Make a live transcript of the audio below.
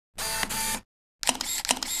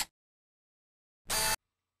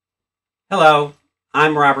Hello,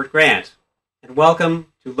 I'm Robert Grant, and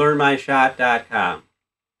welcome to LearnMyShot.com.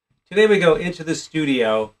 Today we go into the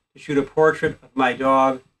studio to shoot a portrait of my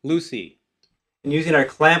dog, Lucy, and using our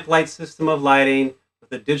clamp light system of lighting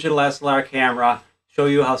with a digital SLR camera, show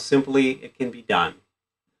you how simply it can be done.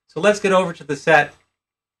 So let's get over to the set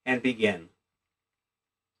and begin.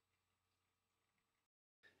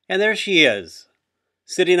 And there she is,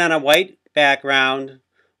 sitting on a white background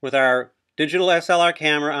with our digital SLR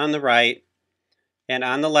camera on the right, and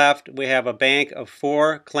on the left we have a bank of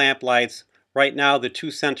 4 clamp lights. Right now the 2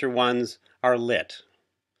 center ones are lit.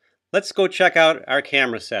 Let's go check out our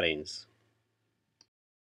camera settings.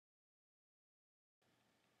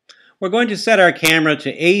 We're going to set our camera to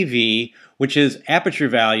AV, which is aperture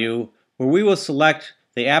value, where we will select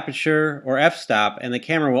the aperture or f-stop and the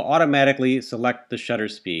camera will automatically select the shutter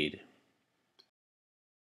speed.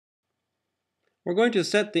 We're going to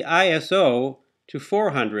set the ISO to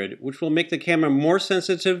 400, which will make the camera more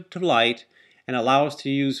sensitive to light and allow us to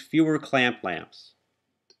use fewer clamp lamps.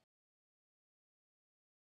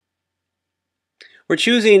 We're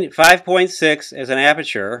choosing 5.6 as an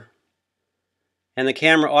aperture, and the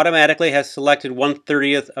camera automatically has selected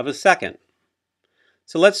 1/30th of a second.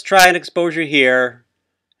 So let's try an exposure here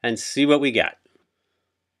and see what we get.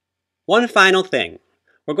 One final thing,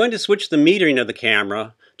 we're going to switch the metering of the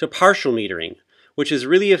camera to partial metering, which is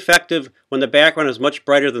really effective when the background is much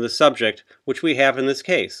brighter than the subject, which we have in this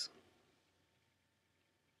case.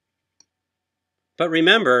 But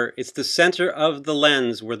remember, it's the center of the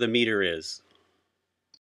lens where the meter is.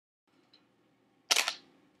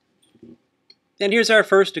 And here's our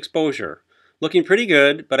first exposure. Looking pretty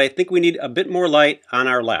good, but I think we need a bit more light on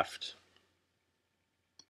our left.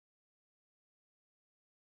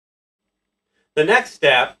 The next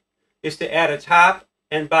step is to add a top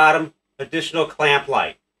and bottom additional clamp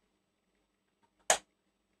light.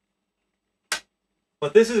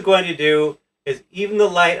 What this is going to do is even the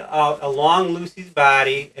light out along Lucy's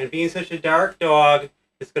body, and being such a dark dog,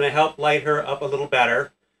 it's going to help light her up a little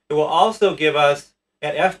better. It will also give us,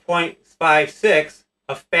 at f.56,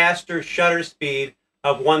 a faster shutter speed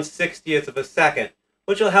of 1/60th of a second,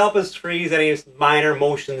 which will help us freeze any minor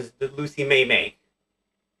motions that Lucy may make.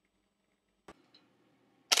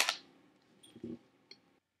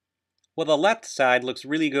 Well, the left side looks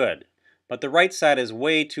really good, but the right side is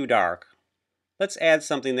way too dark. Let's add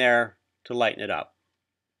something there to lighten it up.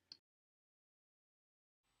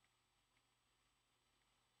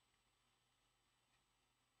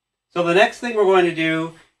 So the next thing we're going to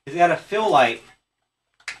do is add a fill light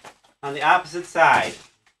on the opposite side.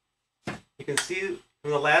 You can see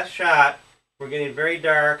from the last shot, we're getting very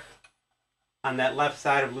dark on that left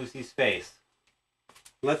side of Lucy's face.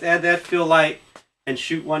 Let's add that fill light and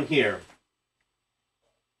shoot one here.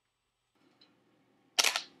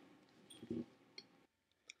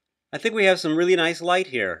 I think we have some really nice light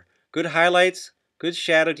here. Good highlights, good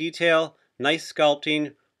shadow detail, nice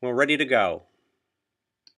sculpting. We're ready to go.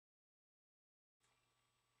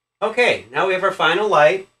 Okay, now we have our final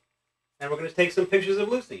light, and we're going to take some pictures of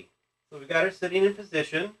Lucy. So we've got her sitting in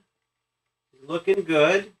position. She's looking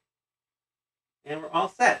good. And we're all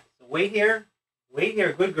set. So wait here,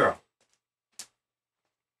 good girl.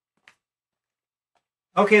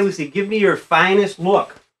 Okay, Lucy, give me your finest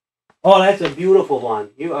look. Oh, that's a beautiful one.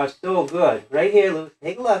 You are so good. Right here, Lucy.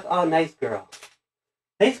 Take a look. Oh, nice girl.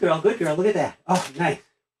 Nice girl. Good girl. Look at that. Oh, nice.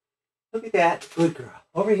 Look at that. Good girl.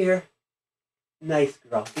 Over here. Nice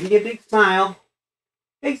girl. Give me a big smile.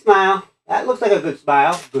 Big smile. That looks like a good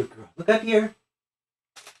smile. Good girl. Look up here.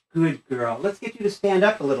 Good girl. Let's get you to stand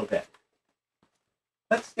up a little bit.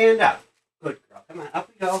 Let's stand up. Good girl. Come on. Up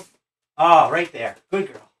we go. Oh, right there.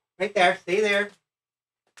 Good girl. Right there. Stay there.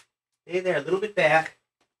 Stay there. A little bit back.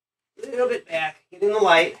 A little bit back. Get in the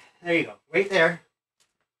light. There you go. Right there.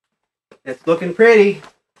 It's looking pretty.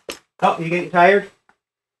 Oh, you getting tired?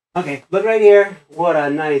 Okay, look right here. What a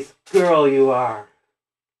nice girl you are.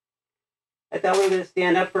 I thought we were going to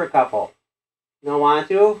stand up for a couple. You don't want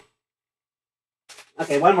to?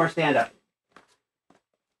 Okay, one more stand up.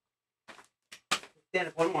 Stand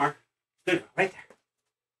up one more. Good. Right there.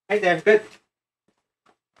 Right there. Good.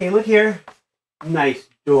 Okay, look here. Nice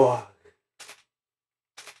dog.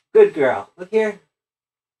 Good girl. Look here.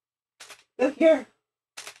 Look here.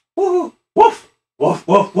 Woohoo. Woof. Woof,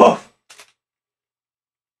 woof, woof.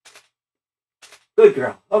 Good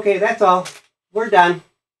girl. Okay, that's all. We're done.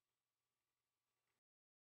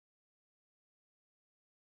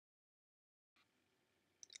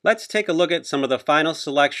 Let's take a look at some of the final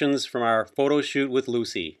selections from our photo shoot with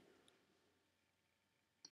Lucy.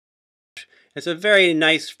 It's a very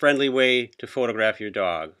nice, friendly way to photograph your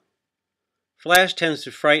dog. Flash tends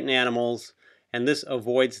to frighten animals, and this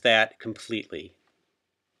avoids that completely.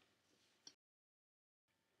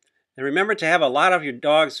 And remember to have a lot of your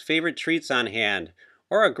dog's favorite treats on hand,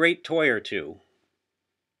 or a great toy or two.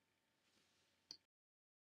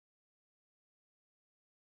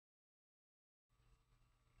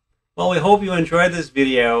 Well, we hope you enjoyed this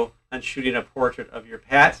video on shooting a portrait of your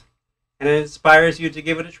pet, and it inspires you to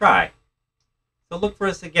give it a try. So look for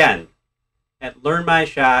us again at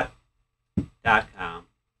learnmyshot.com.